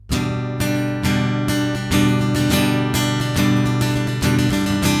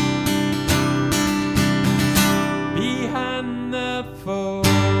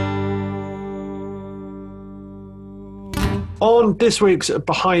On this week's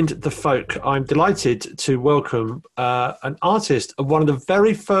Behind the Folk, I'm delighted to welcome an artist of one of the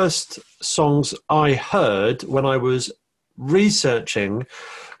very first songs I heard when I was researching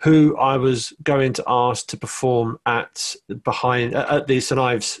who I was going to ask to perform at the St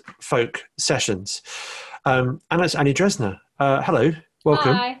Ives Folk Sessions. And that's Annie Dresner. Hello,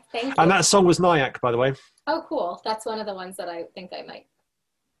 welcome. Hi, thank you. And that song was Nyack, by the way. Oh, cool. That's one of the ones that I think I might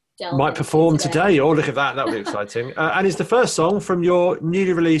delve Might into perform today. Oh, look at that. That would be exciting. And it's the first song from your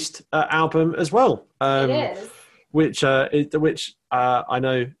newly released album as well. It is. Which I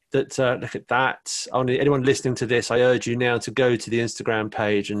know that, look at that. Anyone listening to this, I urge you now to go to the Instagram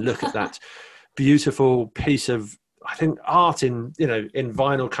page and look at that beautiful piece of, I think, art in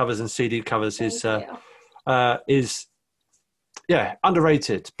vinyl covers and CD covers is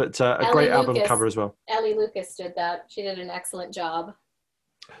underrated, but a great album cover as well. Ellie Lucas did that. She did an excellent job.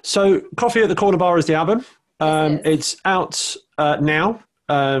 So Coffee at the Corner Bar is the album. It's out now.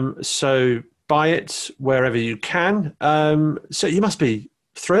 So buy it wherever you can. So you must be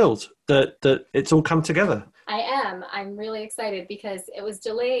thrilled that it's all come together. I am. I'm really excited because it was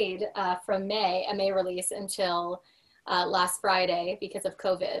delayed from a May release until last Friday because of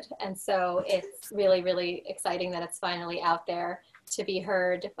COVID. And so it's really, really exciting that it's finally out there to be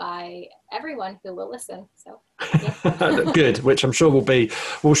heard by everyone who will listen. So yeah. Good, which I'm sure will be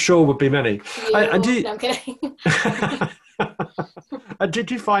many. I'm kidding. Did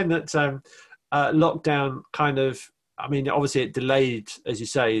you find that lockdown kind of, I mean, obviously it delayed, as you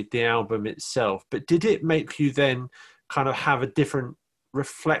say, the album itself, but did it make you then kind of have a different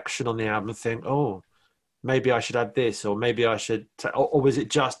reflection on the album and think, oh, maybe I should add this, or maybe I should, or was it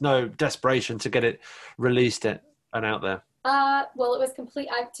just desperation to get it released and out there? Well, it was complete.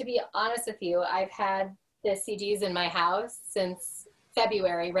 To be honest with you, I've had the CDs in my house since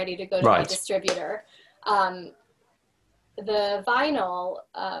February, ready to go to my distributor. The vinyl,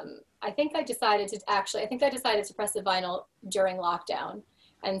 I think I decided to press the vinyl during lockdown.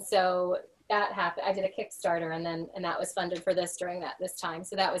 And so that happened. I did a Kickstarter and that was funded for this during this time.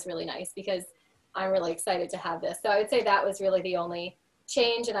 So that was really nice because I'm really excited to have this. So I would say that was really the only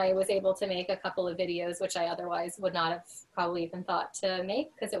change, and I was able to make a couple of videos, which I otherwise would not have probably even thought to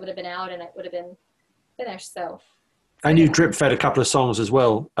make because it would have been out and it would have been finished. And you drip fed a couple of songs as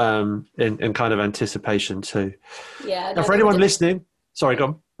well, in kind of anticipation too. Yeah. Now, for anyone listening, sorry, go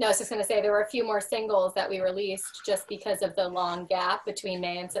on. No, I was just going to say there were a few more singles that we released just because of the long gap between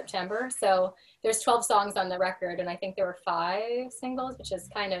May and September. So there's 12 songs on the record, and I think there were 5 singles, which is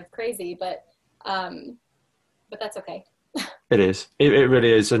kind of crazy, but that's okay. It is. It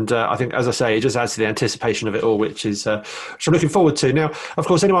really is. And I think, as I say, it just adds to the anticipation of it all, which I'm looking forward to. Now, of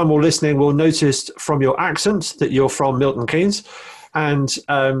course, anyone more listening will notice from your accent that you're from Milton Keynes. And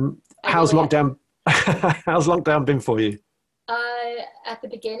how's lockdown been for you? At the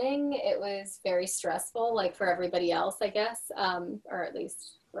beginning, it was very stressful, like for everybody else, I guess, or at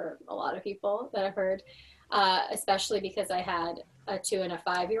least for a lot of people that I've heard, especially because I had a 2 and a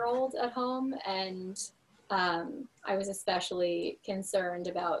 5-year-old at home, and I was especially concerned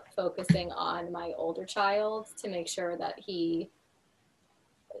about focusing on my older child to make sure that he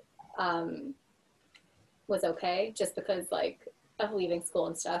was okay, just because of leaving school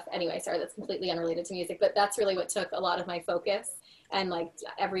and stuff. Anyway, sorry, that's completely unrelated to music, but that's really what took a lot of my focus. And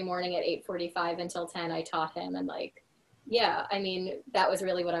every morning at 8:45 until 10, I taught him, and I mean, that was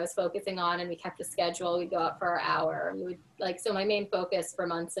really what I was focusing on. And we kept the schedule. We'd go out for an hour. And we would so my main focus for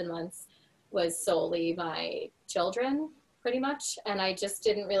months and months was solely my children, pretty much. And I just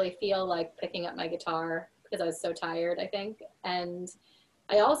didn't really feel like picking up my guitar because I was so tired, I think. And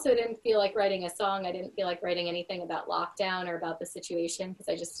I also didn't feel like writing a song. I didn't feel like writing anything about lockdown or about the situation because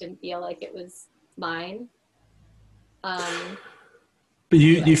I just didn't feel like it was mine. But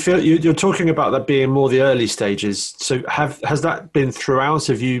you feel you're talking about that being more the early stages. So has that been throughout?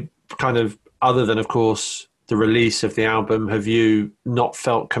 Have you kind of, other than of course the release of the album, have you not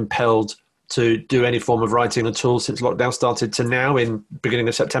felt compelled to do any form of writing at all since lockdown started to now in beginning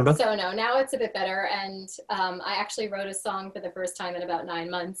of September? So no, now it's a bit better. And I actually wrote a song for the first time in about 9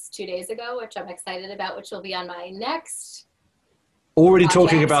 months, 2 days ago, which I'm excited about, which will be on my next. Already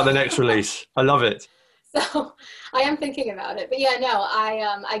talking about the next release. I love it. So I am thinking about it, but yeah, no,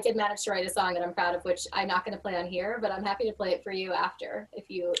 I did manage to write a song that I'm proud of, which I'm not going to play on here, but I'm happy to play it for you after if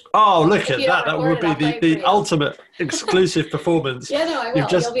you. Oh, look at that! That would be the ultimate exclusive performance. Yeah, no, I will.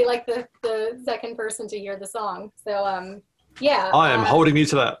 You'll be like the second person to hear the song. So yeah. I am holding you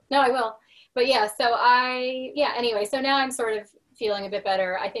to that. No, I will. But yeah, anyway, so now I'm sort of feeling a bit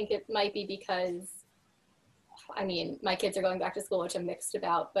better. I think it might be because, I mean, my kids are going back to school, which I'm mixed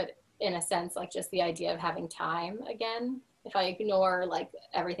about, but in a sense, just the idea of having time again If I ignore like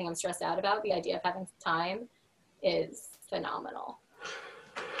everything I'm stressed out about, the idea of having time is phenomenal.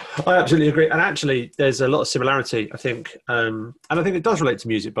 I absolutely agree. And actually, there's a lot of similarity, I think. And I think it does relate to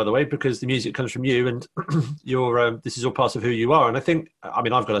music, by the way, because the music comes from you and this is all part of who you are. And I think, I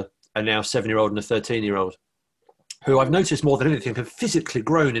mean, I've got a now 7-year-old and a 13-year-old who I've noticed more than anything have physically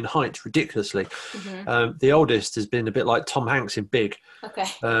grown in height ridiculously. Mm-hmm. The oldest has been a bit like Tom Hanks in Big, Okay.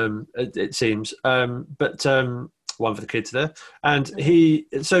 it seems. But one for the kids there. And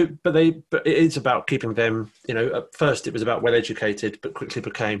Mm-hmm. but it's about keeping them, at first it was about well-educated, but quickly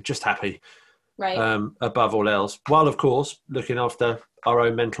became just happy, Right. Above all else. While, of course, looking after our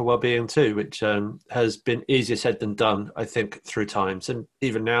own mental well-being too, which has been easier said than done, I think, through times. And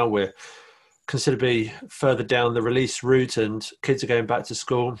even now we're considerably further down the release route and kids are going back to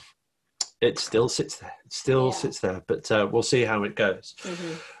school. It still sits there. Sits there. But we'll see how it goes.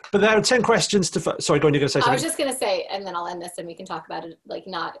 Mm-hmm. But there are 10 questions to... Sorry, go on, you're going to say something? I was just going to say, and then I'll end this and we can talk about it, like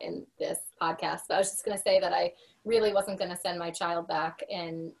not in this podcast, but I was just going to say that I really wasn't going to send my child back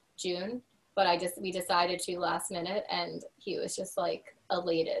in June, but we decided to last minute, and he was just like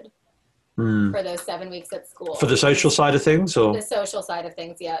elated for those 7 weeks at school. For the social side of things? Or the social side of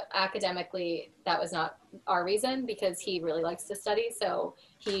things, yeah. Academically, that was not our reason because he really likes to study, so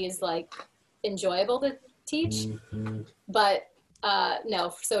he's like enjoyable to teach. Mm-hmm. But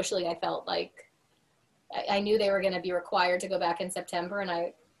no, socially, I felt like I knew they were going to be required to go back in September, and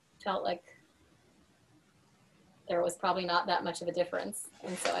I felt like there was probably not that much of a difference,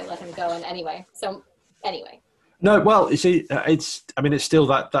 and so I let him go. And anyway. No, well, you see, it's still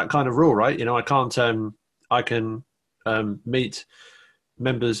that kind of rule, right? I can meet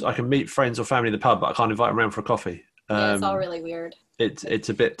members, I can meet friends or family in the pub, but I can't invite them around for a coffee. Yeah, it's all really weird. It's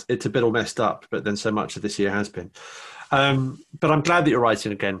a bit all messed up, but then so much of this year has been. But I'm glad that you're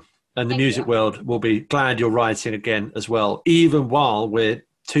writing again, and the music world will be glad you're writing again as well, even while we're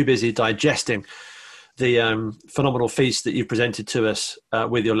too busy digesting the phenomenal feast that you've presented to us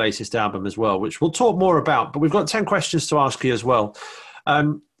with your latest album as well, which we'll talk more about. But we've got 10 questions to ask you as well.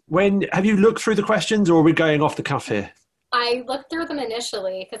 Have you looked through the questions, or are we going off the cuff here? I looked through them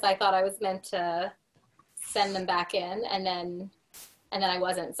initially because I thought I was meant to send them back in, and then I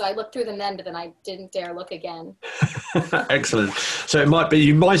wasn't. So I looked through them then, but then I didn't dare look again. Excellent. So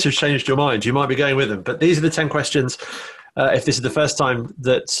you might have changed your mind. You might be going with them. But these are the 10 questions. If this is the first time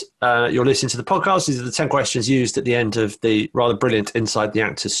that you're listening to the podcast, these are the 10 questions used at the end of the rather brilliant Inside the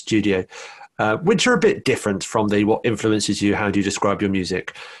Actors Studio, which are a bit different from the what influences you, how do you describe your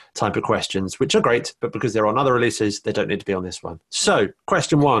music type of questions, which are great, but because they're on other releases, they don't need to be on this one. So,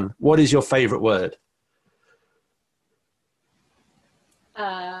 question 1, what is your favourite word?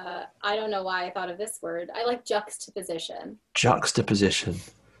 I don't know why I thought of this word. I like juxtaposition. Juxtaposition.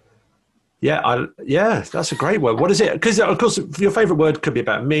 Yeah, that's a great word. What is it? Because, of course, your favourite word could be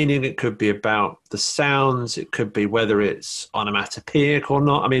about meaning. It could be about the sounds. It could be whether it's onomatopoeic or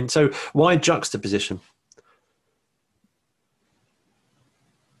not. I mean, so why juxtaposition?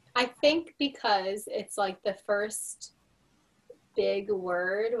 I think because it's like the first big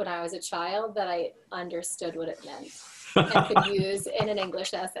word when I was a child that I understood what it meant and could use in an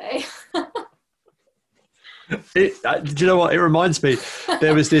English essay. Do you know what? It reminds me,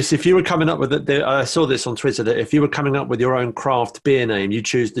 there was this, if you were coming up with it, I saw this on Twitter, that if you were coming up with your own craft beer name, you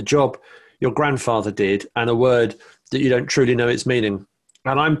choose the job your grandfather did and a word that you don't truly know its meaning.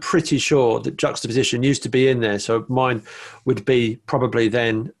 And I'm pretty sure that juxtaposition used to be in there. So mine would be probably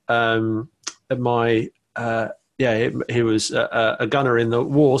then he was a gunner in the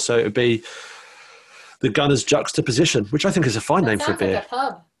war. So it would be the gunner's juxtaposition, which I think is a fine name for a beer. Like a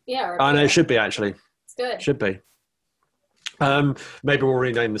pub. Yeah. I know, it should be actually. Good. Should be. Maybe we'll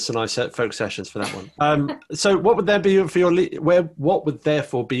rename the Sinai Folk Sessions for that one. So what would there be for what would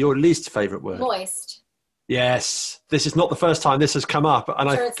therefore be your least favourite word? Moist. Yes. This is not the first time this has come up, and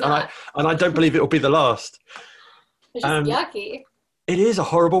I don't believe it will be the last. It's just yucky. It is a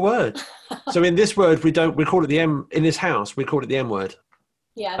horrible word. So in this word we call it the M in this house, we call it the M word.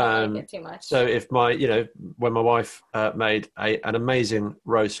 Yeah, I don't like it too much. So if when my wife made an amazing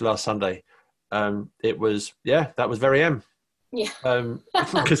roast last Sunday, it was, that was very M. Yeah.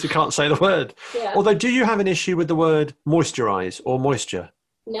 Because you can't say the word. Yeah. Although, do you have an issue with the word moisturize or moisture?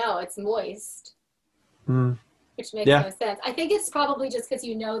 No, it's moist. Which makes no sense. I think it's probably just because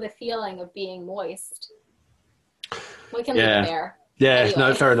you know the feeling of being moist. We can leave it there. Yeah, anyway.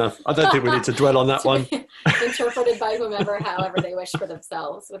 No, fair enough. I don't think we need to dwell on that one. Interpreted by whomever, however they wish for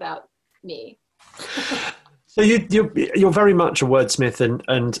themselves, without me. So you're very much a wordsmith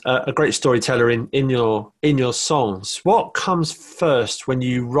and a great storyteller in your songs. What comes first when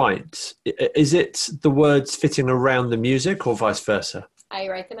you write? Is it the words fitting around the music or vice versa? I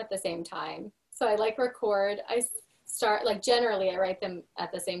write them at the same time. So I like record. I start like generally I write them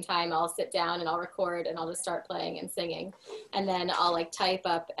at the same time. I'll sit down and I'll record and I'll just start playing and singing. And then I'll like type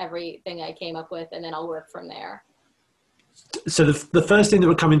up everything I came up with and then I'll work from there. So the first thing that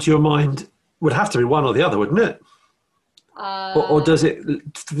would come into your mind would have to be one or the other, wouldn't it? Or does it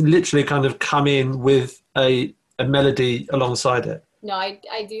literally kind of come in with a melody alongside it? No, I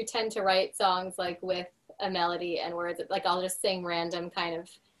do tend to write songs like with a melody and words. Like I'll just sing random kind of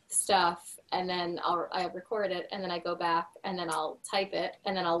stuff and then I record it and then I go back and then I'll type it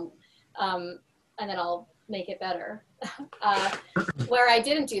and then I'll make it better. Where I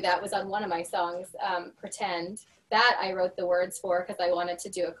didn't do that was on one of my songs, Pretend. That I wrote the words for because I wanted to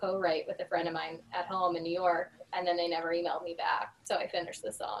do a co-write with a friend of mine at home in New York, and then they never emailed me back, so I finished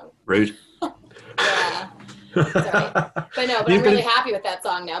the song. Rude. Yeah. Sorry. But I'm really happy with that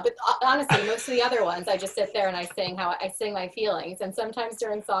song now. But honestly, most of the other ones, I just sit there and I sing my feelings, and sometimes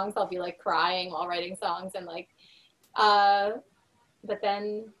during songs I'll be like crying while writing songs, and like, but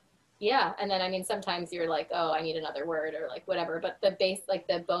then. Yeah, and then I mean sometimes you're like, oh, I need another word or like whatever, but the base, like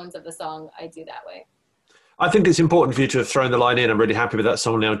the bones of the song, I do that way. I think it's important for you to have thrown the line in. I'm really happy with that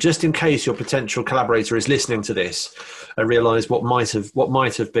song now, just in case your potential collaborator is listening to this and realise what might have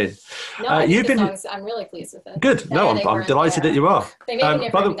been. No, I'm really pleased with it. Good. No, I'm delighted that you are. They maybe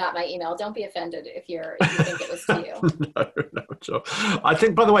never even got my email. Don't be offended if you think it was to you. No, sure. I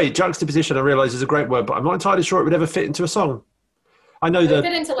think, by the way, juxtaposition, I realise is a great word, but I'm not entirely sure it would ever fit into a song. I know that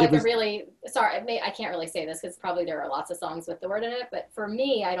fit into like I can't really say this because probably there are lots of songs with the word in it, but for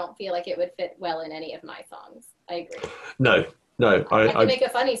me, I don't feel like it would fit well in any of my songs. I agree. No. I can make a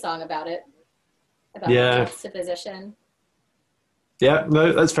funny song about it. About juxtaposition. Yeah,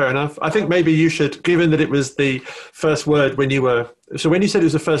 no, that's fair enough. I think maybe you should, given that it was the first word when you said it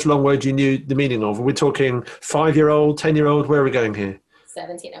was the first long word you knew the meaning of, are we talking 5-year-old, 10-year-old? Where are we going here?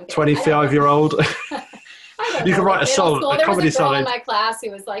 17, I'm 25-year-old? You can write a song, a comedy song. There was a girl in my class who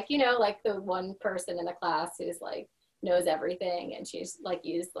was like, like the one person in the class who's like knows everything, and she's like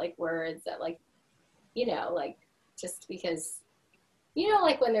used like words that like, like just because,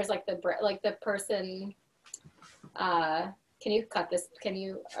 like when there's like the person. Can you cut this?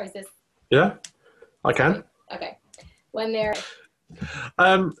 Or is this? Yeah, I can. Okay, when they're.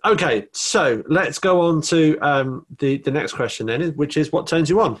 Okay, so let's go on to the next question then, which is what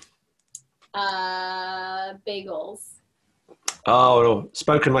turns you on? Bagels. Oh,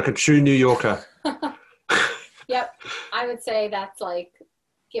 spoken like a true New Yorker. Yep, I would say that's like,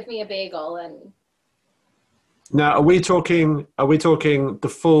 give me a bagel and. Now, are we talking the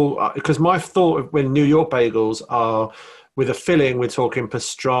full? Because my thought when New York bagels are with a filling, we're talking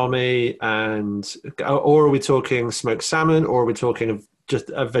pastrami or are we talking smoked salmon, or are we talking of just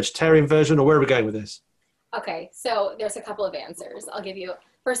a vegetarian version, or where are we going with this? Okay, so there's a couple of answers. I'll give you.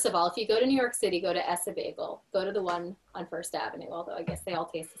 First of all, if you go to New York City, go to Essa Bagel. Go to the one on First Avenue, although I guess they all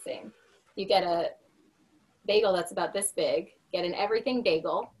taste the same. You get a bagel that's about this big. Get an everything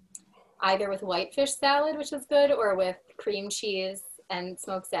bagel, either with whitefish salad, which is good, or with cream cheese and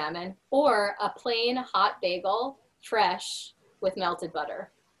smoked salmon, or a plain hot bagel, fresh, with melted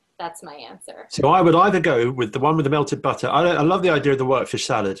butter. That's my answer. So I would either go with the one with the melted butter. I love the idea of the whitefish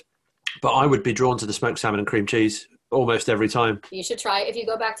salad, but I would be drawn to the smoked salmon and cream cheese almost every time. You should try, if you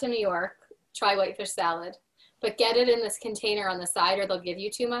go back to New York, try whitefish salad, but get it in this container on the side, or they'll give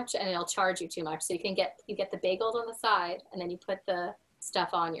you too much and it'll charge you too much. So you get the bagels on the side, and then you put the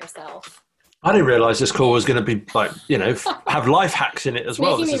stuff on yourself. I didn't realize this call was going to be like, have life hacks in it as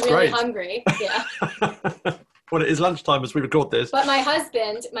well. This is really great. Hungry. Yeah. Well, it is lunchtime as we record this. But my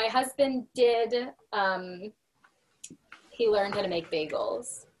husband did, he learned how to make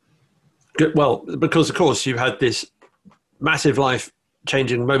bagels. Good. Well, because of course you had this massive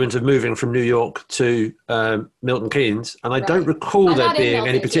life-changing moment of moving from New York to Milton Keynes, and I don't recall there being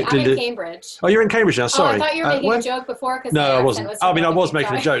any particular. I'm in Cambridge. Oh, you're in Cambridge now. Sorry. I thought you were making a joke before. No, I wasn't. I mean, I was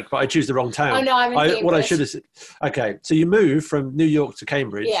making a joke, but I choose the wrong town. Oh no, I'm in Cambridge. What I should have said. Okay, so you moved from New York to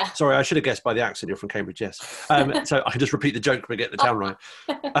Cambridge. Yeah. Sorry, I should have guessed by the accent you're from Cambridge. Yes. So I can just repeat the joke when we get the town right.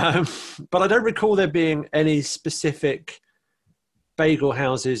 But I don't recall there being any specific bagel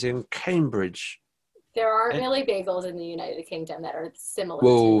houses in Cambridge. There aren't really bagels in the United Kingdom that are similar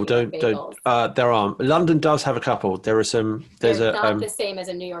to bagels. There aren't. London does have a couple. There are some. They're not the same as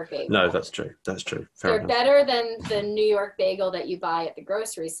a New York bagel. No, that's true. That's true. They're better than the New York bagel that you buy at the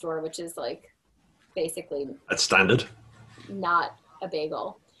grocery store, which is like basically... That's standard. Not a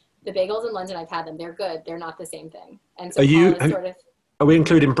bagel. The bagels in London, I've had them. They're good. They're not the same thing. And so Are Paul you? is sort of, Are we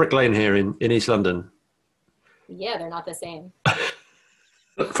including Brick Lane here in East London? yeah, they're not the same.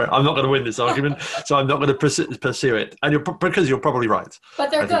 I'm not going to win this argument, so I'm not going to pursue it. And because you're probably right. But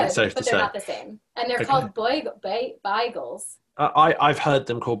they're I think good, it's safe but to they're say. not the same. And they're Okay. called bagels. I've heard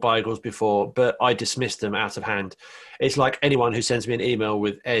them called Beigels before, but I dismissed them out of hand. It's like anyone who sends me an email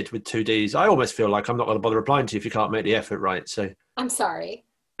with Ed with 2 Ds. I almost feel like I'm not going to bother replying to you if you can't make the effort, right? So I'm sorry.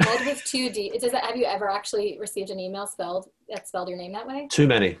 Ed with 2D. Have you ever actually received an email that spelled your name that way? too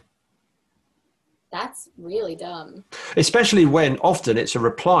many. That's really dumb. Especially when often it's a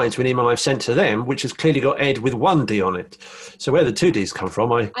reply to an email I've sent to them, which has clearly got Ed with 1 D on it. So where the 2 Ds come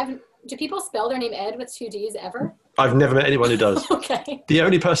from, Do people spell their name Ed with 2 Ds ever? I've never met anyone who does. Okay. The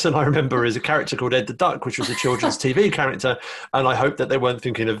only person I remember is a character called Ed the Duck, which was a children's TV character, and I hope that they weren't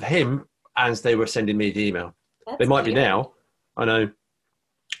thinking of him as they were sending me the email. They might be now. I know.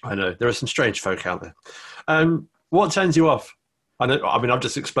 There are some strange folk out there. What turns you off? I've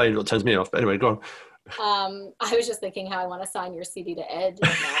just explained what turns me off, but anyway, go on. I was just thinking how I want to sign your CD to Ed.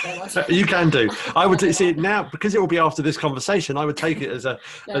 You can do. I would see it now because it will be after this conversation. I would take it as a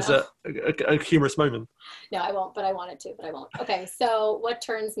humorous moment. No, I won't. But I wanted to. But I won't. Okay. So what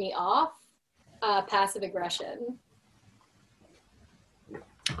turns me off? Passive aggression.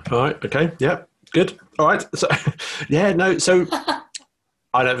 All right. Okay. Yeah. Good. All right. So, yeah. No. So,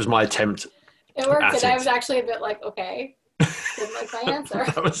 I know it was my attempt. It worked, and I was actually a bit like, okay. Didn't like my answer.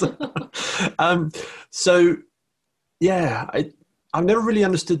 So, yeah, I've never really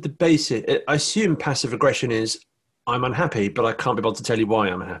understood the basic. I assume passive aggression is I'm unhappy, but I can't be able to tell you why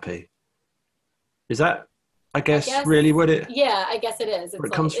I'm unhappy. Is that, I guess really what it? Yeah, I guess it is. Where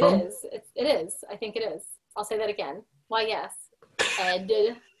it comes from? It is. I think it is. I'll say that again. Why, yes. Ed.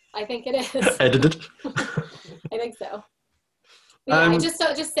 I think it is. Edited. I think so. Yeah,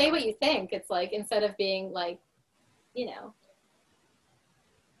 just say what you think. It's like, instead of being like,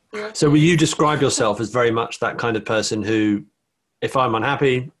 So will you describe yourself as very much that kind of person who, if I'm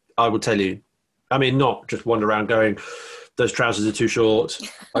unhappy, I will tell you? I mean, not just wander around going, those trousers are too short,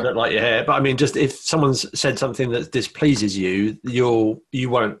 I don't like your hair. But I mean, just if someone's said something that displeases you, you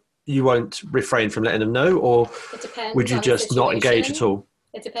won't refrain from letting them know, or would you just not engage at all?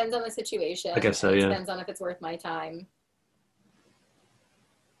 It depends on the situation. I guess so, yeah. It depends on if it's worth my time.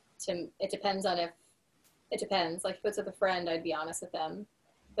 It depends. Like, if it's with a friend, I'd be honest with them.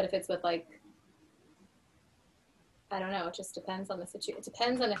 But if it's with, like, I don't know, it just depends on the situation. It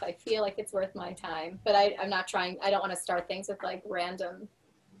depends on if I feel like it's worth my time. But I'm not trying, I don't want to start things with, like, random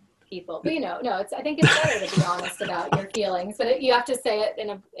people. But, I think it's better to be honest about your feelings. But you have to say it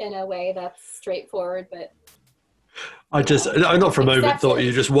in a way that's straightforward, but... I not for a moment thought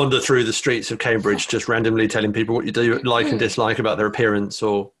you just wander through the streets of Cambridge just randomly telling people what you do like and dislike about their appearance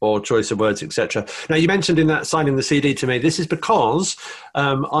or choice of words, etc. Now, you mentioned in that signing the CD to me, this is because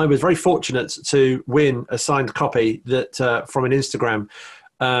I was very fortunate to win a signed copy that from an Instagram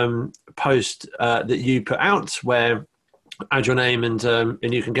post that you put out, where add your name and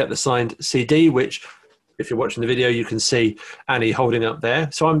you can get the signed CD, which, if you're watching the video, you can see Annie holding up there.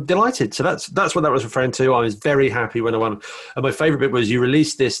 So I'm delighted. So that's what that was referring to. I was very happy when I won. And my favorite bit was you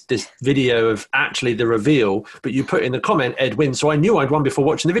released this video of actually the reveal, but you put in the comment, Ed wins. So I knew I'd won before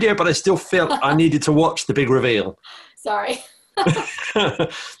watching the video, but I still felt I needed to watch the big reveal. Sorry.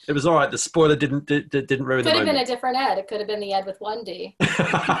 It was all right. The spoiler didn't ruin the moment. Could have been a different Ed. It could have been the Ed with 1D.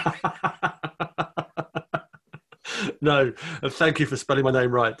 No, and thank you for spelling my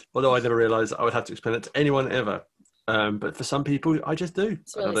name right. Although I never realised I would have to explain it to anyone ever. But for some people, I just do.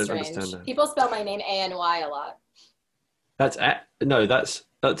 It's really I don't strange. understand that. People spell my name A-N-Y a lot. That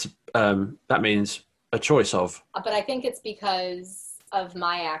means a choice of. But I think it's because of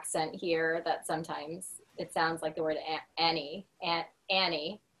my accent here that sometimes it sounds like the word Annie.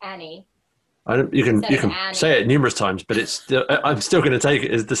 Annie. You can say it numerous times, but I'm still going to take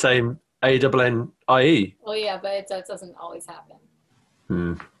it as the same A-N-N-I-E. Well, yeah, but it doesn't always happen.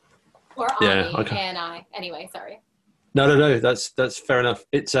 Or yeah, A-N-I. Anyway, sorry. No. That's fair enough.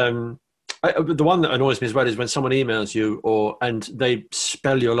 It's the one that annoys me as well is when someone emails you and they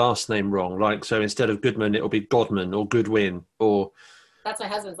spell your last name wrong. Like, so instead of Goodman, it'll be Godman or Goodwin or. That's my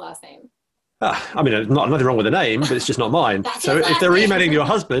husband's last name. I mean, nothing wrong with the name, but it's just not mine. So if they're emailing your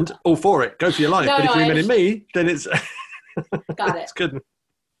husband, all for it. Go for your life. But if you're emailing me, then it's. Got it. It's good.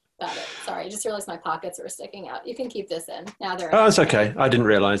 Got it. Sorry, I just realized my pockets were sticking out. You can keep this in. Now they're. Oh, it's okay. I didn't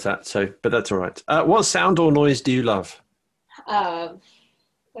realize that. But that's all right. What sound or noise do you love? What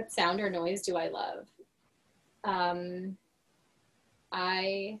sound or noise do I love?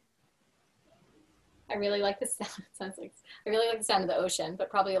 I I really like the sound. It sounds like I really like the sound of the ocean, but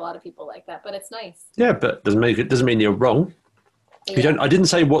probably a lot of people like that. But it's nice. Yeah, but doesn't mean you're wrong. You Yeah. don't. I didn't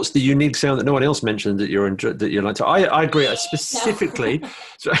say what's the unique sound that no one else mentioned that that you like. So I agree. Specifically,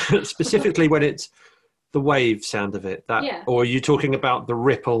 specifically when it's the wave sound of it. Yeah. Or are you talking about the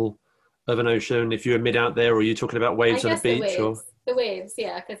ripple of an ocean if you're mid out there, or are you talking about waves on a beach? The waves,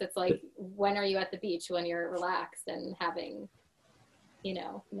 yeah, because it's like, when are you at the beach? When you're relaxed and having,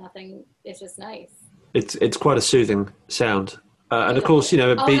 nothing. It's just nice. It's quite a soothing sound. And of course,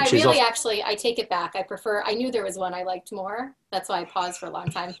 beaches. I take it back. I knew there was one I liked more. That's why I paused for a long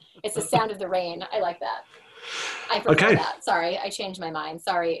time. It's the sound of the rain. I like that. I prefer that. Sorry, I changed my mind.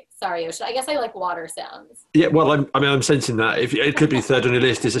 Sorry, Ocean. I guess I like water sounds. Yeah, well, I'm sensing that. If it could be third on your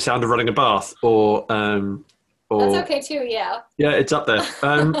list is the sound of running a bath, or that's okay too. Yeah. Yeah, it's up there.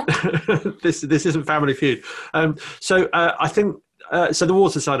 This isn't Family Feud. So I think so. The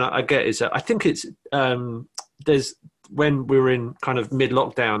water sign I get is I think it's there's when we were in kind of mid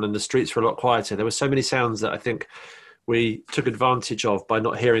lockdown and the streets were a lot quieter. There were so many sounds that I think we took advantage of by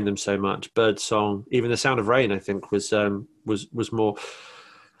not hearing them so much. Bird song, even the sound of rain, I think was more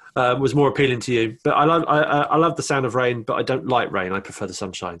appealing to you. But I love the sound of rain, but I don't like rain. I prefer the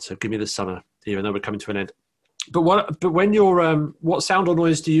sunshine. So give me the summer, even though we're coming to an end. But when you're what sound or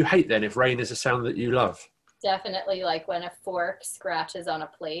noise do you hate then? If rain is a sound that you love, definitely like when a fork scratches on a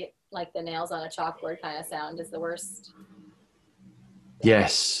plate, like the nails on a chalkboard kind of sound is the worst.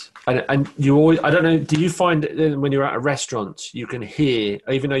 Yes, and you always, I don't know, do you find that when you're at a restaurant you can hear,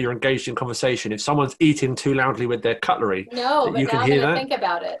 even though you're engaged in conversation, if someone's eating too loudly with their cutlery? No, but you now can I'm hear gonna that? think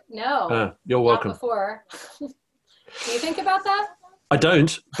about it. No, you're welcome. Not before. Do you think about that? I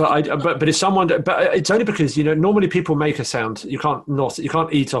don't, but if someone, but it's only because normally people make a sound. You can't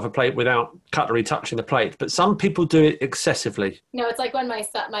eat off a plate without cutlery touching the plate. But some people do it excessively. No, it's like when my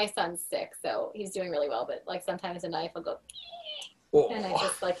son's sick, so he's doing really well, but like sometimes a knife will go, and I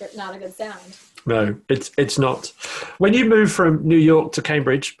just like it's not a good sound. No, it's not. When you moved from New York to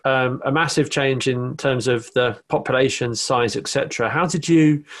Cambridge, a massive change in terms of the population size, etc.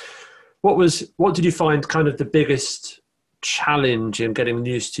 What did you find kind of the biggest challenge in getting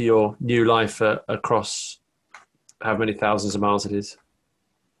used to your new life across how many thousands of miles it is?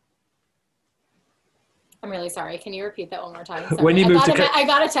 I'm really sorry. Can you repeat that one more time? When you I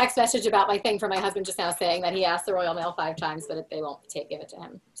got a text message about my thing from my husband just now saying that he asked the Royal Mail 5 times, but they won't give it to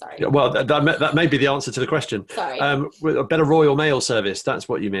him. Sorry. Yeah, well, that may be the answer to the question. Sorry. A better Royal Mail service. That's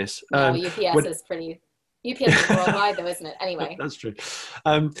what you miss. No, UPS is pretty. UPS is worldwide, though, isn't it? Anyway. That's true.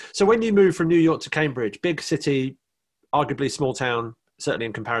 So when you moved from New York to Cambridge, big city, arguably small town, certainly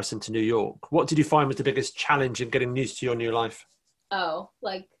in comparison to New York, what did you find was the biggest challenge in getting used to your new life?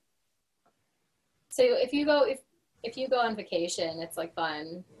 So if you go on vacation, it's like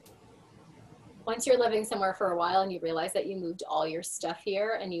fun. Once you're living somewhere for a while and you realize that you moved all your stuff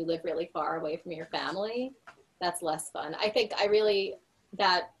here and you live really far away from your family, that's less fun. I think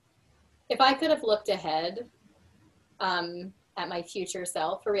that if I could have looked ahead at my future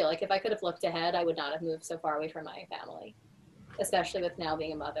self, for real, like if I could have looked ahead, I would not have moved so far away from my family, especially with now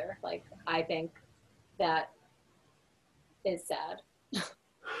being a mother. Like, I think that is sad.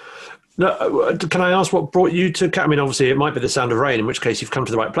 No, can I ask what brought you to? I mean, obviously, it might be the sound of rain, in which case you've come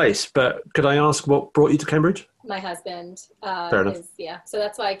to the right place. But could I ask what brought you to Cambridge? My husband. Fair enough. So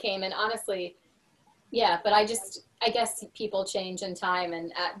that's why I came. And honestly, yeah. But I guess people change in time.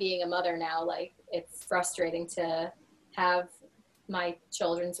 And at being a mother now, like it's frustrating to have my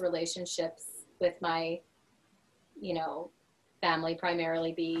children's relationships with my, family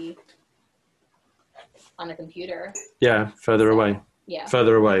primarily be on a computer. Yeah, further away. Yeah.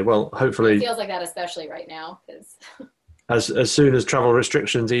 Further away. Well, hopefully. It feels like that, especially right now, because. As soon as travel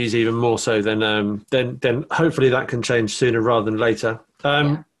restrictions ease even more so, then hopefully that can change sooner rather than later.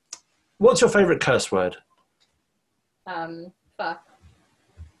 Yeah. What's your favourite curse word? Fuck.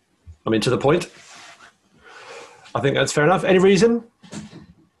 I mean, to the point. I think that's fair enough. Any reason?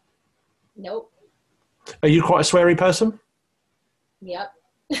 Nope. Are you quite a sweary person? Yep.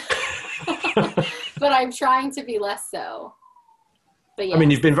 But I'm trying to be less so. But yeah. I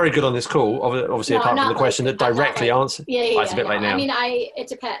mean, you've been very good on this call, obviously, apart from the question that directly answered. Yeah, it's a bit late now. I mean, it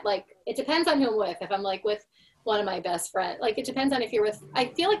depends on who I'm with. If I'm like with one of my best friends, like it depends on if you're with, I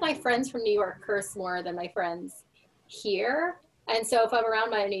feel like my friends from New York curse more than my friends here. And so if I'm around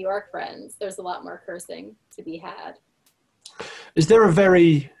my New York friends, there's a lot more cursing to be had. Is there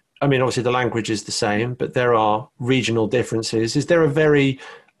obviously the language is the same, but there are regional differences. Is there a very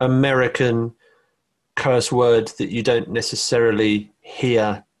American curse word that you don't necessarily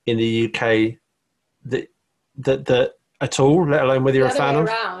hear in the UK that at all, let alone whether you're a fan of?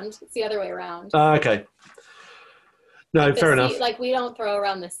 It's the other way around. Okay. No, like fair enough. Like, we don't throw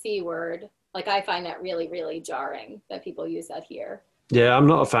around the C word. Like, I find that really, really jarring that people use that here. Yeah, I'm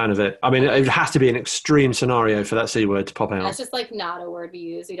not a fan of it. I mean, it has to be an extreme scenario for that C word to pop out. That's just like not a word we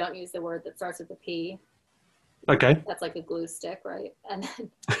use. We don't use the word that starts with a P. Okay. That's like a glue stick, right? And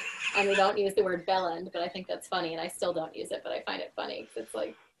we don't use the word bellend, but I think that's funny, and I still don't use it, but I find it funny because it's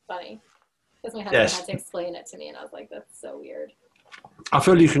like funny. Because my husband had to explain it to me, and I was like, that's so weird. I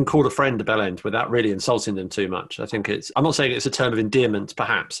feel you can call a friend a bellend without really insulting them too much. I think I'm not saying it's a term of endearment,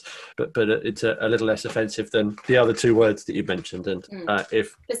 perhaps, but it's a little less offensive than the other two words that you mentioned. And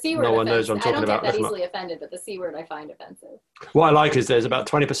if the C word no one knows what I'm talking about, I don't get that easily offended, but the C word I find offensive. What I like is there's about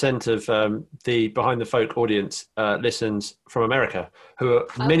 20% of the Behind the Folk audience listens from America, who are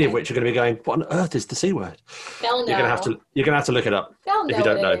many of which are going to be going, "What on earth is the C word?" They'll know. You're gonna have to look it up. They'll know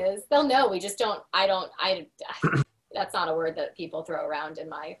what it is. They'll know. We just don't. That's not a word that people throw around in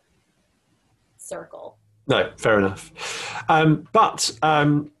my circle. No, fair enough. But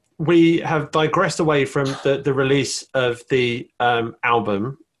we have digressed away from the release of the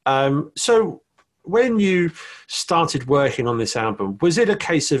album. So when you started working on this album, was it a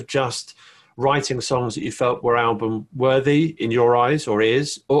case of just writing songs that you felt were album worthy in your eyes or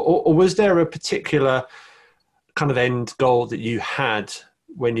ears? Or was there a particular kind of end goal that you had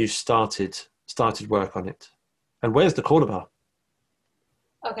when you started work on it? And where's the corner bar?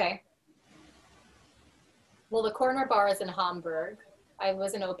 Okay. Well, the corner bar is in Hamburg. I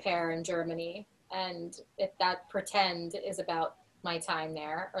was an au pair in Germany, and if that pretend is about my time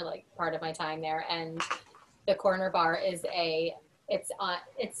there, or like part of my time there, and the corner bar is it's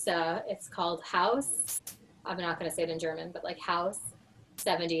called House. I'm not going to say it in German, but like House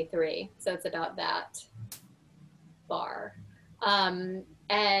 73. So it's about that bar, and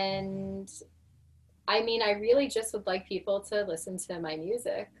I mean, I really just would like people to listen to my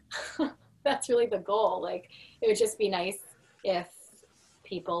music. That's really the goal. Like, it would just be nice if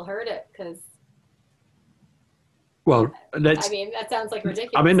people heard it, because I mean, that sounds like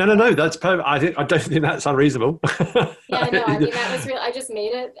ridiculous. I mean, no, that's perfect. I don't think that's unreasonable. Yeah, no, I mean, that was real. I just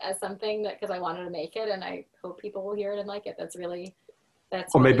made it as something that, because I wanted to make it, and I hope people will hear it and like it.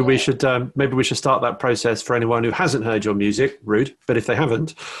 Or maybe we should start that process for anyone who hasn't heard your music. Rude, but if they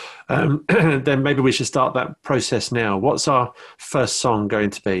haven't, then maybe we should start that process now. What's our first song going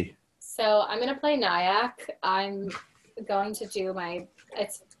to be? So I'm going to play Nyack. I'm going to do my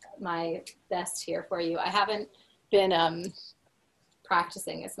best here for you. I haven't been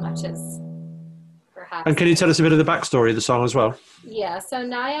practicing as much as perhaps. And can you tell us a bit of the backstory of the song as well? Yeah. So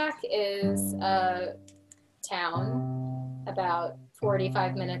Nyack is a town about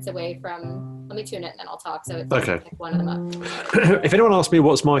 45 minutes away from, let me tune it and then I'll talk, so it's okay. Pick one of them up. If anyone asks me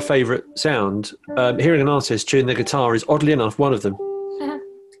what's my favourite sound, hearing an artist tune their guitar is oddly enough one of them.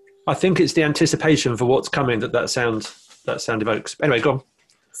 I think it's the anticipation for what's coming that sound evokes. Anyway, go on.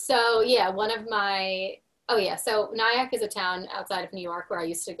 So yeah, so Nyack is a town outside of New York where I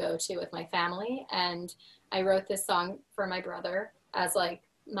used to go to with my family, and I wrote this song for my brother as like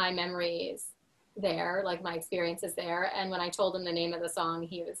my memories there, like my experiences there. And when I told him the name of the song,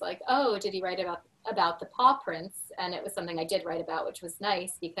 he was like, "Oh, did he write about the paw prints?" And it was something I did write about, which was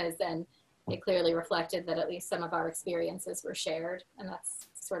nice, because then it clearly reflected that at least some of our experiences were shared, and that's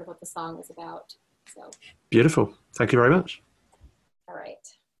sort of what the song was about. So beautiful. Thank you very much. All right.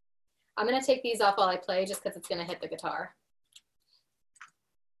 I'm going to take these off while I play, just because it's going to hit the guitar.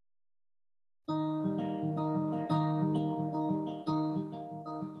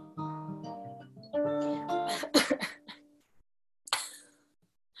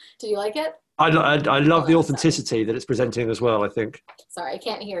 Did you like it? I love the authenticity that it's presenting as well, I think. Sorry, I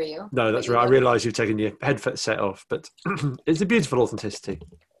can't hear you. No, that's right. I realise you've taken your headset set off, but it's a beautiful authenticity.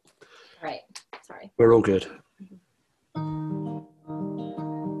 Right. Sorry. We're all good.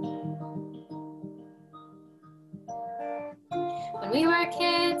 When we were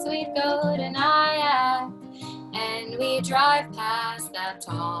kids, we'd go to Nyack, and we'd drive past that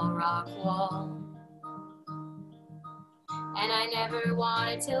tall rock wall. And I never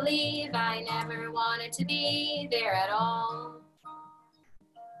wanted to leave, I never wanted to be there at all.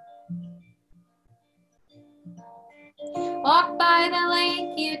 Walk by the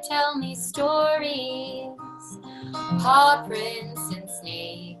lake, you tell me stories, paw prints and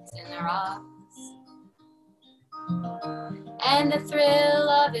snakes in the rocks. And the thrill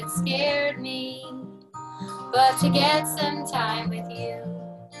of it scared me, but to get some time with you,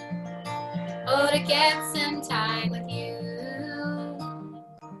 oh, to get some time with you.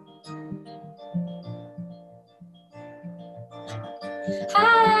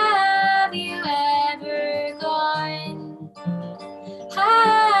 Have you ever gone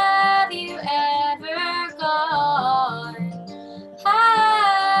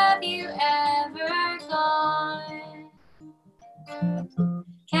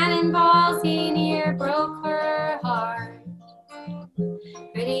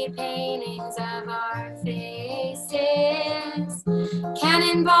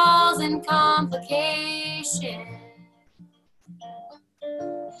Cannonballs and complications.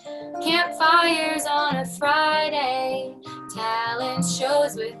 Campfires on a Friday. Talent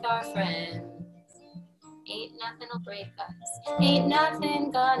shows with our friends. Ain't nothing'll break us. Ain't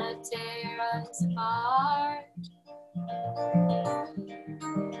nothing gonna tear us apart.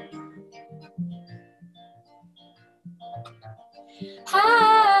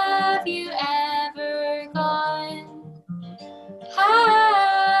 Have you ever gone?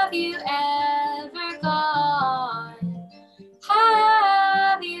 Have you ever gone?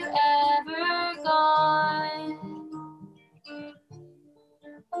 Have you ever gone?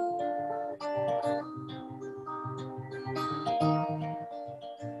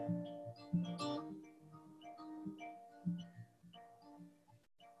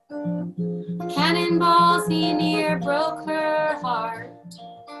 Cannonballs near broke her heart.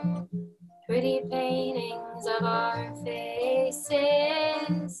 Pretty paintings of our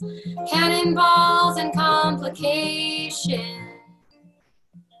faces. Cannonballs and complications.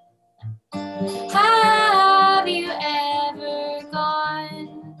 Have you ever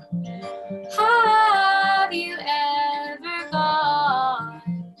gone? Have you ever gone?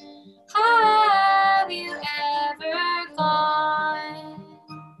 Have you ever gone?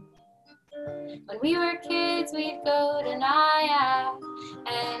 When we were kids, we'd go to Nyack,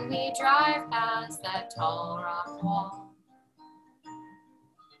 and we'd drive past that tall rock wall.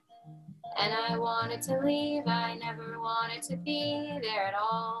 And I wanted to leave, I never wanted to be there at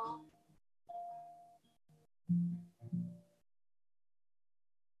all.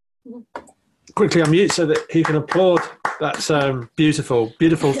 Quickly unmute so that he can applaud. That's beautiful,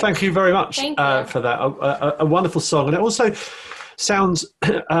 beautiful. Thank you very much for that. A wonderful song, and it also sounds,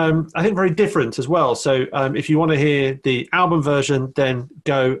 I think, very different as well. So if you want to hear the album version, then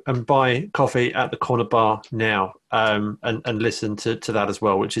go and buy coffee at the Corner Bar now, and listen to that as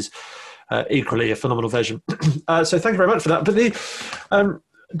well, which is equally a phenomenal version. So thank you very much for that. But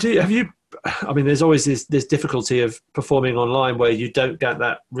I mean, there's always this difficulty of performing online where you don't get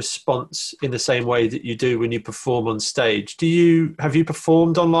that response in the same way that you do when you perform on stage. Have you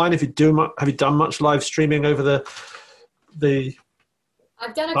performed online? Have you done much live streaming over the?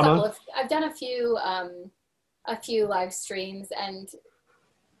 I've done a few live streams, and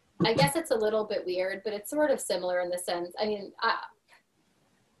I guess it's a little bit weird, but it's sort of similar in the sense. I mean,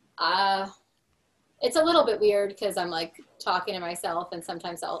 it's a little bit weird because I'm like talking to myself, and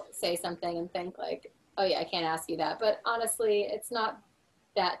sometimes I'll say something and think like, oh yeah, I can't ask you that. But honestly, it's not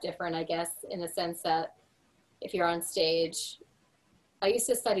that different, I guess, in the sense that if you're on stage, I used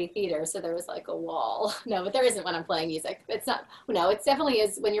to study theater, so there was like a wall. No, but there isn't when I'm playing music. It's not, no, it definitely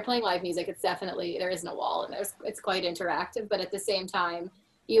is when you're playing live music, it's definitely, there isn't a wall, and it's quite interactive, but at the same time,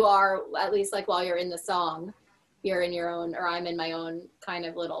 you are, at least like while you're in the song, you're in your own, or I'm in my own kind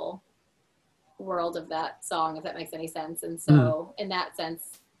of little world of that song, if that makes any sense. And so in that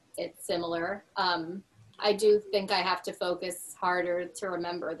sense, it's similar. I do think I have to focus harder to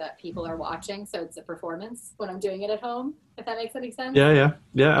remember that people are watching, so it's a performance when I'm doing it at home, if that makes any sense. Yeah,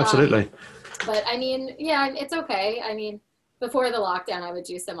 absolutely. But I mean, yeah, it's okay. I mean, before the lockdown, I would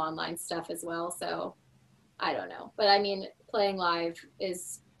do some online stuff as well, so I don't know. But I mean, playing live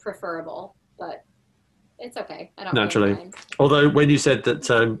is preferable, but it's okay. I don't naturally really mind. Although when you said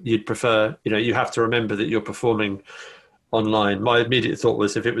that you'd prefer, you have to remember that you're performing online, my immediate thought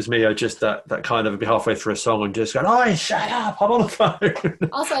was, if it was me, I'd just that kind of be halfway through a song and just go, "Oh, shut up, I'm on the phone."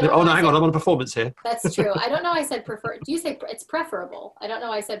 Also, hang on, I'm on a performance here. That's true. I don't know. I said prefer. Do you say it's preferable? I don't know.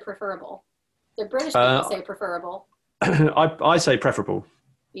 I said preferable. The British people say preferable. I say preferable.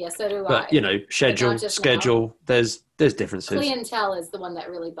 Yeah, so do but, I. Schedule. Now. There's differences. Clientele is the one that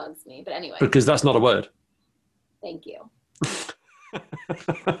really bugs me. But anyway. Because that's not a word. Thank you.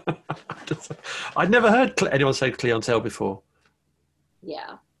 I'd never heard anyone say clientele before.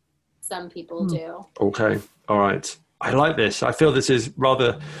 Yeah, some people do. Okay, all right. I like this. I feel this is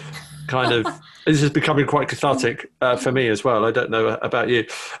rather kind of, this is becoming quite cathartic for me as well. I don't know about you.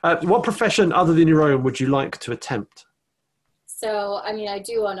 What profession other than your own would you like to attempt? So, I mean, I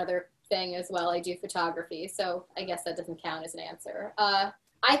do another thing as well. I do photography, so I guess that doesn't count as an answer. I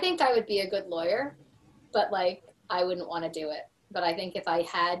think I would be a good lawyer, but like I wouldn't want to do it. But I think if I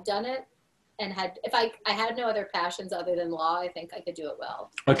had done it and if I had no other passions other than law, I think I could do it well.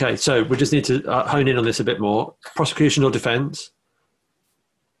 Okay, so we just need to hone in on this a bit more. Prosecution or defense?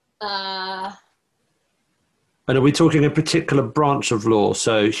 And are we talking a particular branch of law?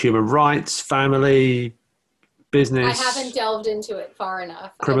 So human rights, family, business? I haven't delved into it far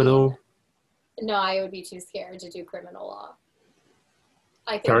enough. Criminal? No, I would be too scared to do criminal law.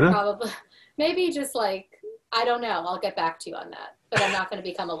 I think probably, maybe just like, I don't know. I'll get back to you on that. but I'm not going to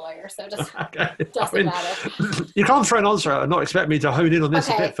become a lawyer, so it just Okay. doesn't matter. You can't throw an answer out and not expect me to hone in on this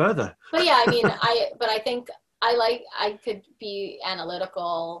a Okay. bit further. But yeah, I mean, I think I could be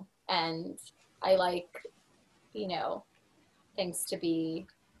analytical, and I like, things to be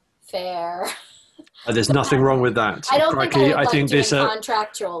fair. There's nothing wrong with that. I don't Crikey, think I would I like think doing this,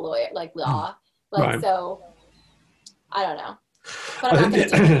 contractual lawyer, like law. Like, Right. so, I don't know. But I'm not going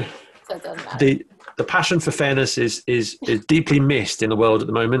to do it, so it doesn't matter. The passion for fairness is deeply missed in the world at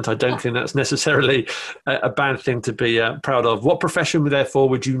the moment. I don't think that's necessarily a bad thing to be proud of. What profession, therefore,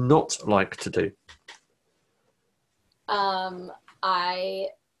 would you not like to do? I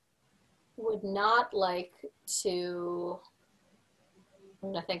would not like to.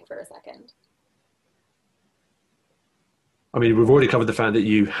 I'm going to think for a second. I mean, we've already covered the fact that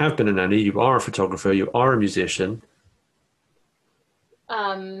you have been a nanny, you are a photographer, you are a musician.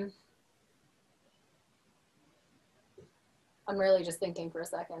 I'm really just thinking for a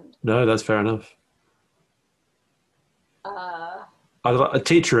second. No, that's fair enough. A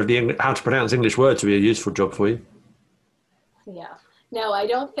teacher of how to pronounce English words would be a useful job for you. Yeah. No, I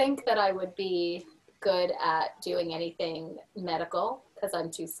don't think that I would be good at doing anything medical because I'm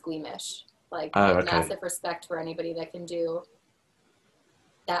too squeamish. Like, I have massive respect for anybody that can do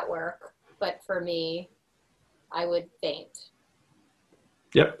that work. But for me, I would faint.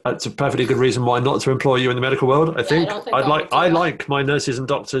 Yep, that's a perfectly good reason why not to employ you in the medical world. I like my nurses and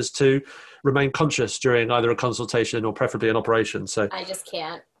doctors to remain conscious during either a consultation or preferably an operation. So I just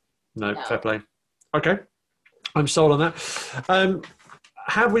can't. No, fair play. Okay, I'm sold on that.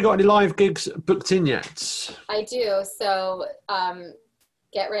 Have we got any live gigs booked in yet? I do. So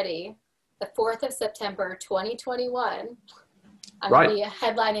get ready. The 4th of September, 2021, I'm going to be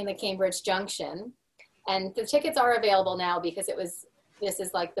headlining the Cambridge Junction. And the tickets are available now because this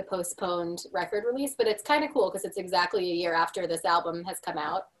is like the postponed record release, but it's kind of cool because it's exactly a year after this album has come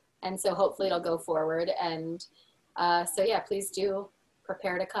out. And so hopefully it'll go forward. And so yeah, please do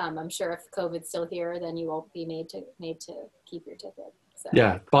prepare to come. I'm sure if COVID's still here, then you will be made to keep your ticket. So,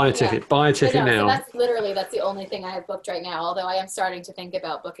 yeah, buy a ticket now. So that's the only thing I have booked right now. Although I am starting to think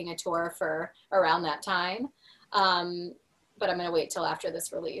about booking a tour for around that time. But I'm going to wait till after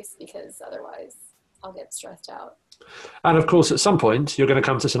this release because otherwise I'll get stressed out. And of course, at some point, you're going to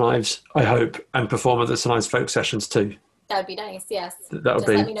come to St Ives, I hope, and perform at the St Ives Folk Sessions too. That would be nice, yes. That would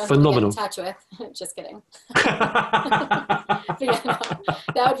be phenomenal. Who to get in touch with. Just kidding. But yeah, no,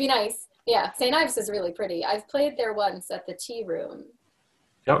 that would be nice. Yeah, St Ives is really pretty. I've played there once at the Tea Room.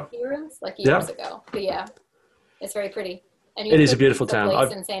 Yep. Tea Rooms? Like years ago. But yeah, it's very pretty. And it is a beautiful town.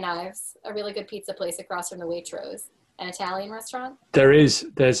 Place in St Ives, a really good pizza place across from the Waitrose. An Italian restaurant? There was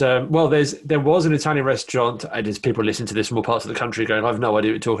an Italian restaurant, and as people listen to this from all parts of the country going, I have no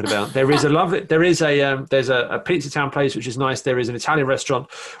idea what you're talking about. There's a Pizza Town place which is nice. There is an Italian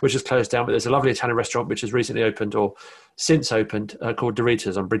restaurant which is closed down, but there's a lovely Italian restaurant which has recently opened or since opened called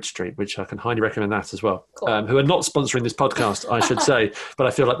Doritos on Bridge Street, which I can highly recommend that as well. Cool. Who are not sponsoring this podcast, I should say, but I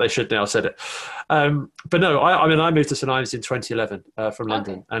feel like they should now. Said it. But no, I moved to St Ives in 2011 from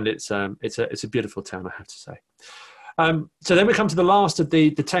London, and it's a beautiful town, I have to say. So then we come to the last of the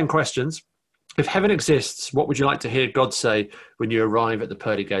 10 questions. If heaven exists, what would you like to hear God say when you arrive at the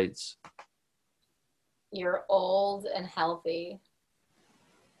pearly gates? You're old and healthy,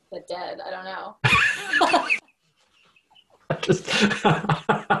 but dead. I don't know.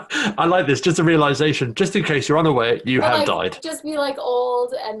 I like this. Just a realization. Just in case you're unaware, you have died. Just be like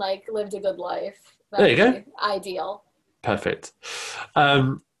old and like lived a good life. There you go. Ideal. Perfect.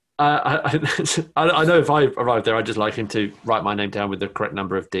 I know if I arrived there, I'd just like him to write my name down with the correct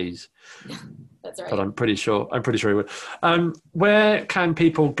number of D's. That's right. But I'm pretty sure he would. Where can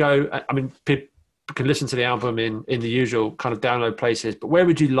people go? I mean, people can listen to the album in the usual kind of download places, but where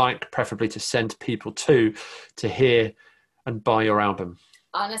would you like preferably to send people to hear and buy your album?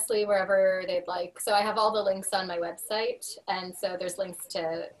 Honestly, wherever they'd like. So I have all the links on my website. And so there's links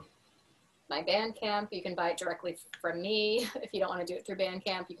to my Bandcamp. You can buy it directly from me. If you don't want to do it through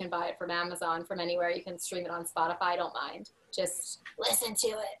Bandcamp, you can buy it from Amazon, from anywhere. You can stream it on Spotify. I don't mind. Just listen to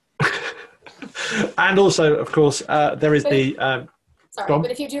it. And also, of course, there is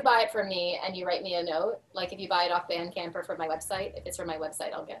but if you do buy it from me and you write me a note, like if you buy it off Bandcamp or from my website, if it's from my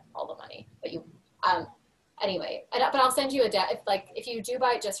website, I'll get all the money. But anyway, but I'll send you if you do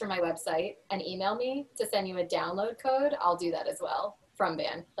buy it just from my website and email me to send you a download code, I'll do that as well from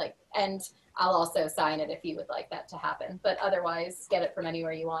Band. And I'll also sign it if you would like that to happen. But otherwise, get it from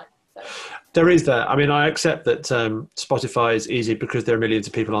anywhere you want. So. There is that. I mean, I accept that Spotify is easy because there are millions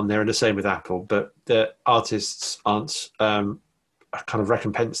of people on there, and the same with Apple. But the artists aren't kind of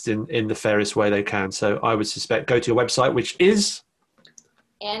recompensed in the fairest way they can. So I would suspect go to your website, which is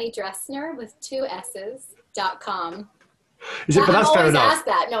Annie Dressner with 2 S's.com. Is it? But I'm that's fair always enough. asked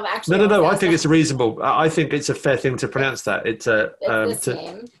that. No, actually, No. I asked think that. it's reasonable. I think it's a fair thing to pronounce that. It's It's this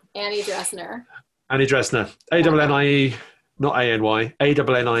name, Annie Dressner. Annie Dressner, ANNIE, not ANY,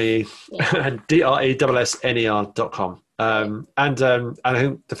 ANNIE, Yeah. and DRESSNER.com. And I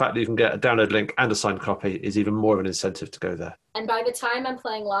think the fact that you can get a download link and a signed copy is even more of an incentive to go there. And by the time I'm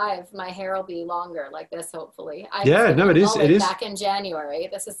playing live, my hair will be longer like this, hopefully. I was Yeah, given no, a it is. mullet back in January.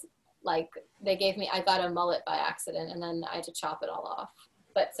 This is like, I got a mullet by accident and then I had to chop it all off.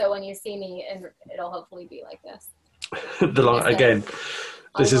 But so when you see me, it'll hopefully be like this. Again,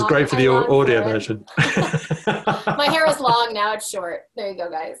 this is great for the audio version. My hair is long, now it's short. There you go,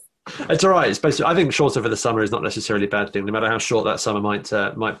 guys. It's all right. It's basically, I think shorter for the summer is not necessarily a bad thing, no matter how short that summer might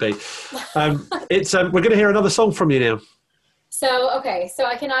be. We're going to hear another song from you now. So okay, so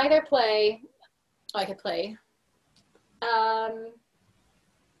I can either play. I could play.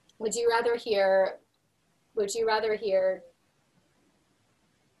 Would you rather hear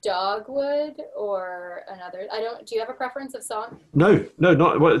Dogwood or another? Do you have a preference of song? No,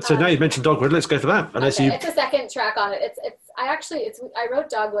 not. Well, so now you've mentioned Dogwood. Let's go for that. It's the second track on it. I wrote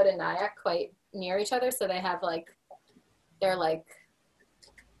Dogwood and Nyack quite near each other, so they're like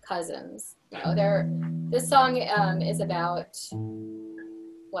cousins. No, this song is about,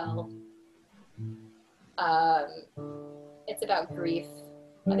 well, it's about grief.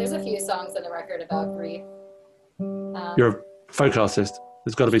 There's a few songs on the record about grief. You're a folk artist.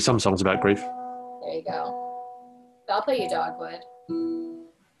 There's got to be some songs about grief. There you go. But I'll play you Dogwood.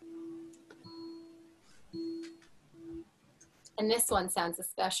 And this one sounds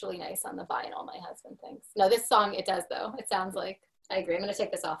especially nice on the vinyl, my husband thinks. No, this song, it does though. It sounds like, I agree. I'm going to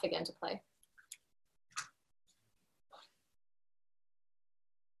take this off again to play.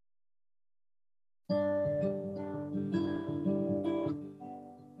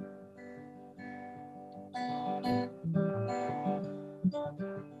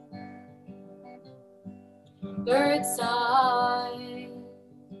 Birds sigh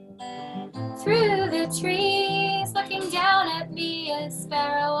through the trees, looking down at me, a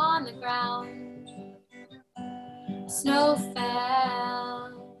sparrow on the ground. Snow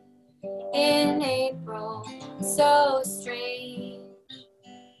fell in April, so strange,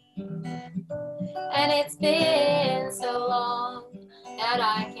 and it's been so long that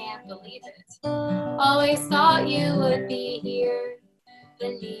I can't believe it. Always thought you would be here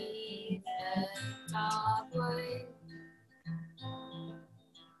beneath the dogwood.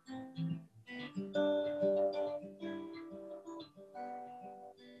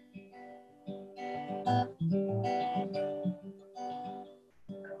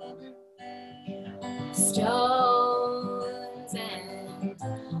 Stones and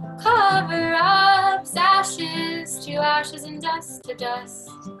cover-ups, ashes to ashes and dust to dust.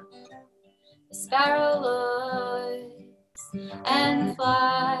 The sparrow looks and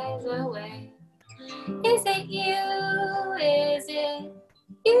flies away. Is it you? Is it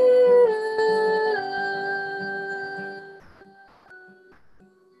you?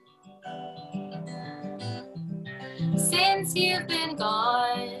 Since you've been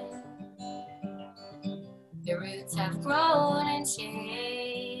gone, the roots have grown and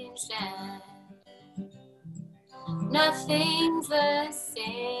changed, and nothing's the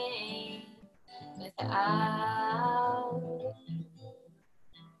same without.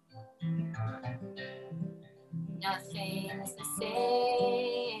 Nothing's the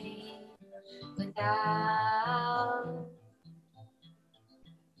same without.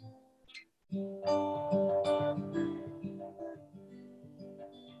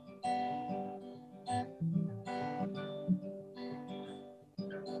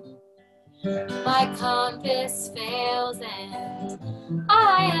 My compass fails and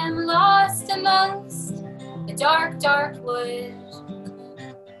I am lost amongst the dark, dark wood.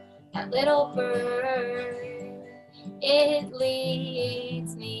 That little bird, it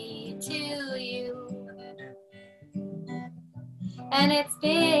leads me to you. And it's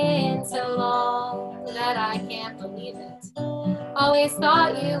been so long that I can't believe it. Always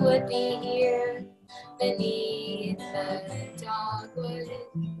thought you would be here beneath the dogwood.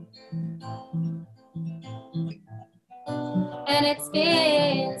 And it's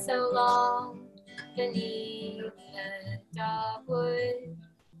been so long beneath the dogwood.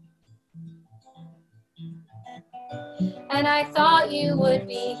 And I thought you would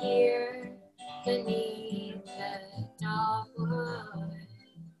be here beneath the dogwood.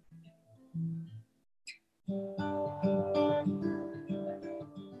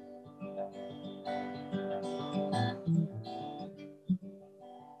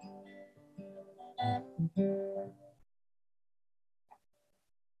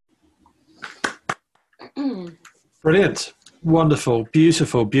 Brilliant, wonderful,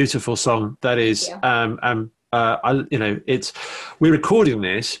 beautiful, beautiful song that is. We're recording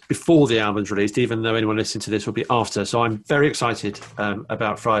this before the album's released, even though anyone listening to this will be after. So I'm very excited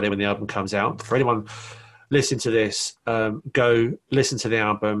about Friday when the album comes out. For anyone listening to this, go listen to the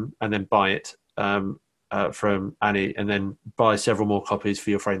album and then buy it from Annie, and then buy several more copies for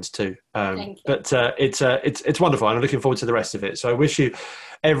your friends too. Thank you. But it's wonderful, and I'm looking forward to the rest of it. So I wish you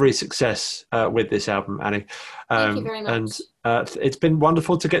every success with this album, Annie. Thank you very much. And it's been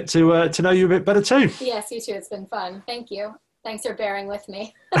wonderful to get to know you a bit better too. Yes, you too. It's been fun. Thank you. Thanks for bearing with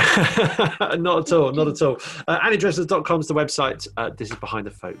me. Not at all, not at all. AnnieDressler.com is the website. This is Behind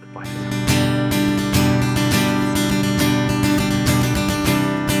the Folk. Bye for now.